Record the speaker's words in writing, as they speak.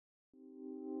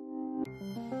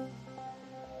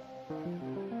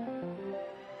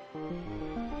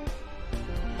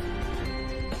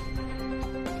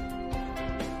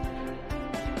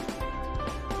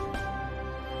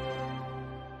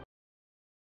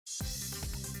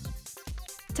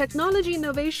Technology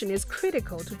innovation is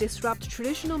critical to disrupt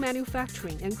traditional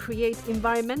manufacturing and create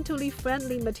environmentally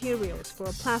friendly materials for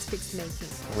plastics making.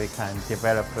 We can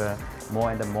develop more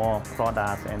and more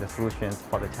products and solutions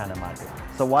for the China market.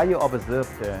 So what you observed,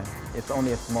 it's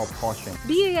only a small portion.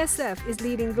 BASF is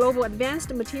leading global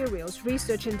advanced materials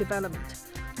research and development.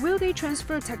 Will they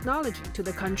transfer technology to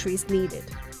the countries needed?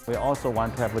 We also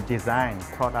want to have a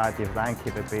product design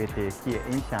capability here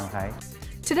in Shanghai.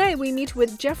 Today, we meet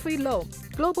with Jeffrey Low,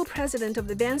 Global President of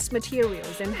Advanced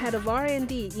Materials and Head of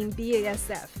R&D in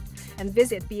BASF, and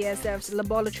visit BASF's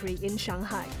laboratory in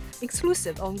Shanghai,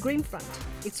 exclusive on Greenfront,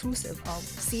 exclusive on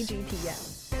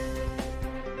CGTN.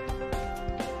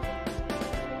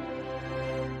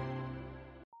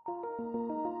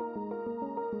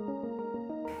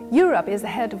 Europe is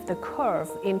ahead of the curve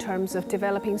in terms of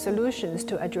developing solutions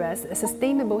to address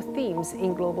sustainable themes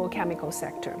in global chemical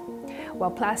sector.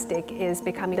 While plastic is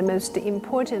becoming the most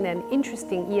important and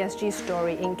interesting ESG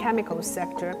story in chemical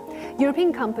sector,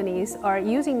 European companies are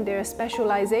using their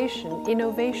specialization,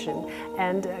 innovation,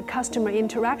 and customer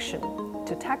interaction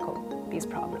to tackle these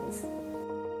problems.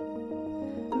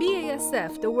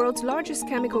 BASF, the world's largest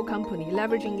chemical company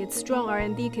leveraging its strong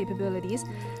R&D capabilities,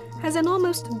 has an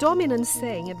almost dominant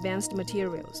say in advanced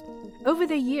materials. Over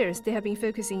the years, they have been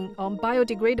focusing on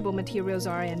biodegradable materials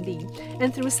R&D,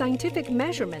 and through scientific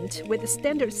measurement with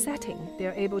standard setting, they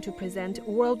are able to present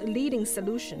world-leading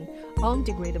solution on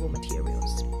degradable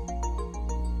materials.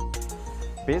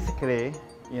 Basically,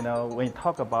 when you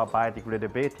talk about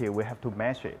biodegradability, we have to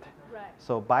measure it. Right.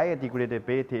 So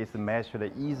biodegradability is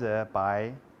measured either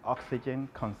by oxygen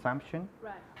consumption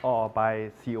or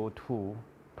by CO2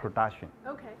 production.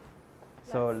 Okay.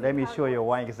 So let me show you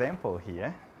one example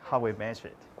here, how we measure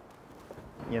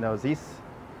it. This,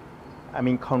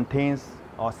 contains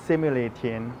or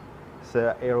simulating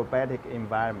the aerobatic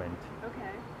environment.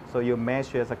 Okay. So you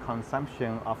measure the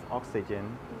consumption of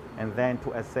oxygen and then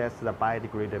to assess the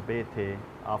biodegradability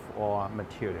of our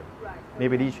material. Right.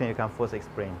 Maybe Li Chun, you can first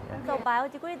explain. Yeah. So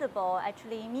biodegradable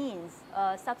actually means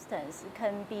a substance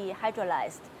can be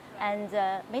hydrolyzed and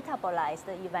metabolized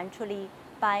eventually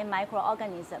by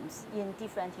microorganisms in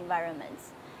different environments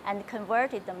and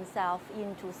converted themselves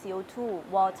into CO2,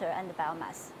 water, and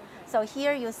biomass. So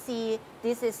here you see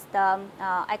this is the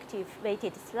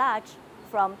activated sludge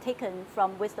taken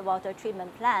from wastewater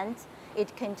treatment plant.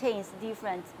 It contains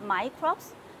different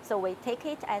microbes. So we take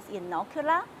it as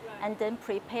inocula and then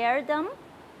prepare them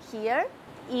here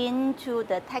into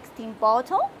the textile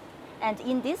bottle. And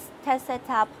in this test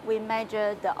setup, we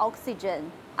measure the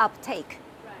oxygen uptake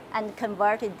and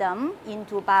converted them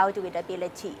into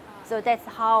biodegradability. So that's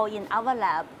how in our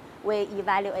lab we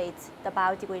evaluate the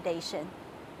biodegradation.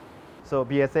 So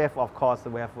BASF, of course,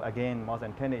 we have again more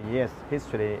than 20 years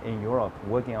history in Europe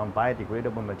working on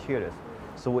biodegradable materials.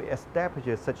 So we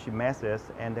established such methods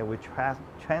and we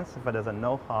transferred the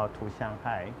know-how to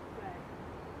Shanghai.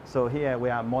 So here we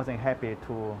are more than happy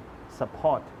to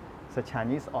support the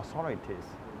Chinese authorities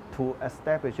to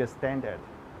establish a standard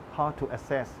how to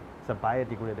assess the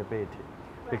biodegradability.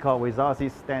 Because without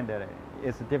this standard,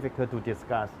 it's difficult to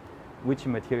discuss which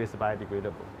material is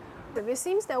biodegradable. It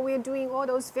seems that we're doing all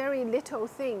those very little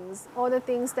things, all the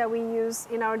things that we use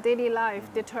in our daily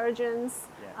life, detergents,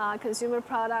 consumer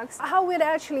products. How will it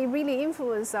actually really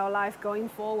influence our life going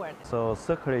forward? So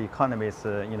circular economy is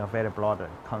a very broad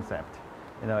concept.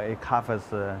 It covers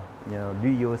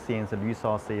reusing the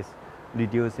resources,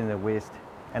 reducing the waste,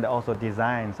 and also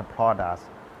designs the products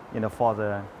for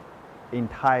the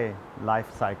entire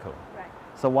life cycle. Right.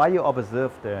 So what you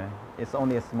observed is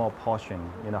only a small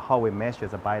portion, how we measure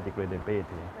the biodegradability.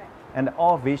 Right. And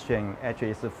our vision actually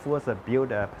is to further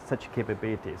build up such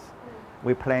capabilities.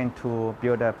 We plan to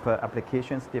build up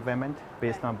applications development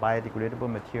based on biodegradable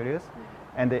materials.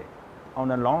 And on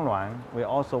the long run, we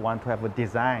also want to have a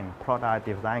product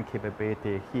design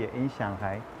capability here in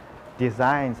Shanghai,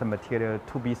 design the material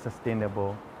to be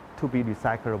sustainable, to be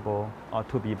recyclable, or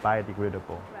to be biodegradable.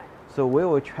 Right. So we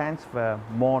will transfer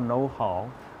more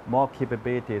know-how, more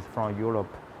capabilities from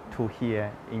Europe to here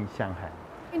in Shanghai.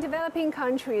 In developing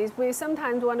countries, we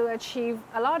sometimes want to achieve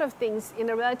a lot of things in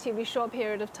a relatively short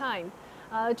period of time.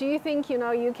 Do you think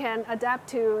you can adapt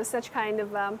to such kind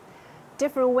of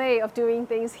different way of doing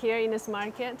things here in this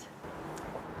market?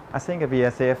 I think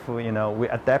BASF,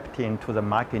 we're adapting to the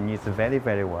market needs very,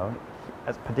 very well,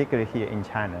 particularly here in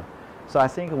China. So I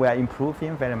think we are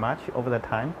improving very much over the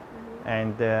time,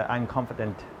 and I'm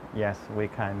confident, yes, we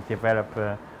can develop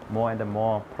more and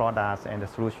more products and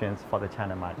solutions for the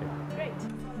China market. Great.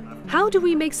 How do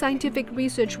we make scientific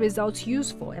research results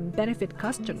useful and benefit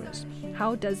customers?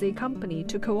 How does a company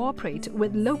to cooperate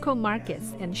with local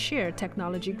markets and share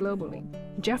technology globally?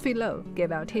 Jeffrey Lowe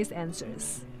gave out his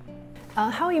answers.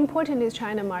 How important is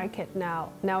China market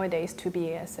nowadays to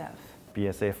BASF?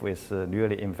 BASF is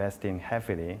really investing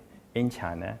heavily in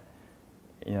China.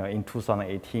 In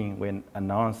 2018, we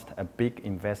announced a big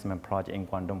investment project in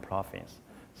Guangdong province.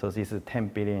 So this is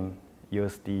 $10 billion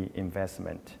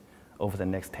investment over the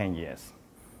next 10 years.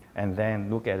 And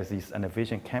then look at this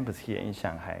innovation campus here in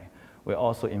Shanghai. We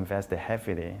also invested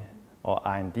heavily on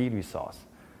R&D resource.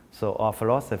 So our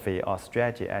philosophy, our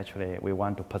strategy, actually, we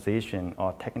want to position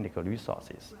our technical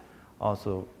resources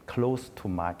also close to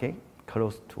market,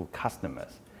 close to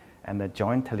customers, and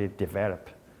jointly develop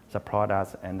the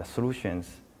products and the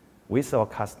solutions with our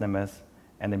customers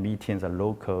and meeting the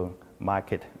local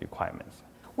market requirements.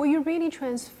 Will you really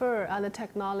transfer the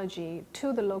technology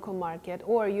to the local market,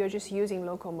 or you're just using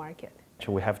local market?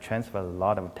 We have transferred a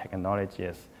lot of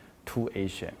technologies to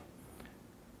Asia.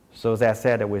 So as I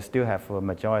said, we still have a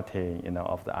majority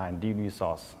of the R&D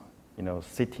resource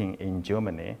sitting in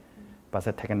Germany, but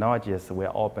the technologies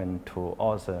were open to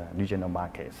all the regional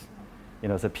markets. The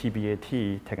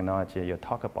PBAT technology you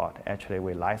talk about, actually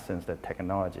we licensed the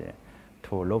technology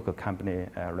to a local company,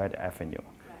 Red Avenue.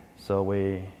 Right. So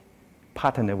we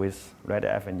partnered with Red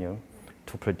Avenue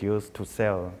to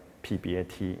sell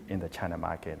PBAT in the China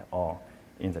market or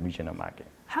in the regional market.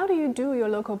 How do you do your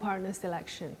local partner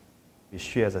selection? We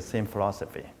share the same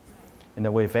philosophy.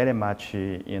 We very much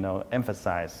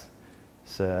emphasize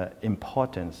the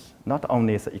importance, not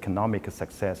only the economic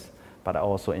success, but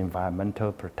also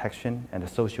environmental protection and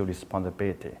social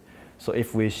responsibility. So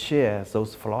if we share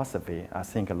those philosophy, I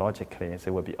think logically they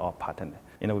will be our partner.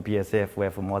 With BASF, we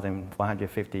have more than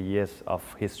 150 years of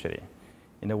history.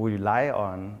 We rely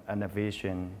on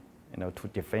innovation, to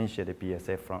differentiate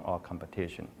BASF from our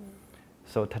competition.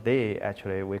 So today,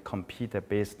 actually, we compete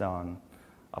based on,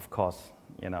 of course,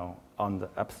 on the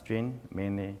upstream,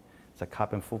 mainly the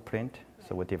carbon footprint.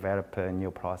 So we develop a new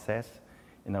process,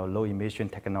 low emission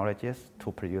technologies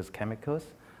to produce chemicals.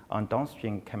 On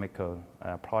downstream chemical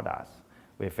products,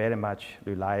 we very much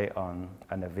rely on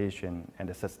innovation and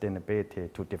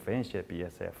sustainability to differentiate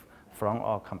BASF from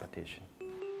our competition.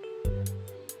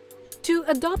 To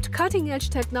adopt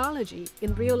cutting-edge technology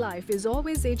in real life is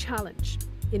always a challenge.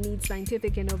 It needs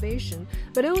scientific innovation,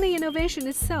 but only innovation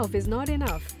itself is not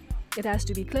enough. It has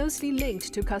to be closely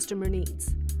linked to customer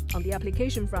needs. On the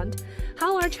application front,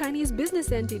 how are Chinese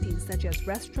business entities such as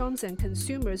restaurants and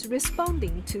consumers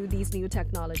responding to these new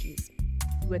technologies?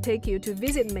 We'll take you to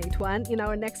visit Meituan in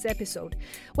our next episode,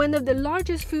 one of the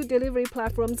largest food delivery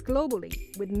platforms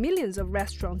globally, with millions of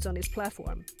restaurants on its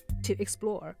platform, to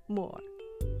explore more.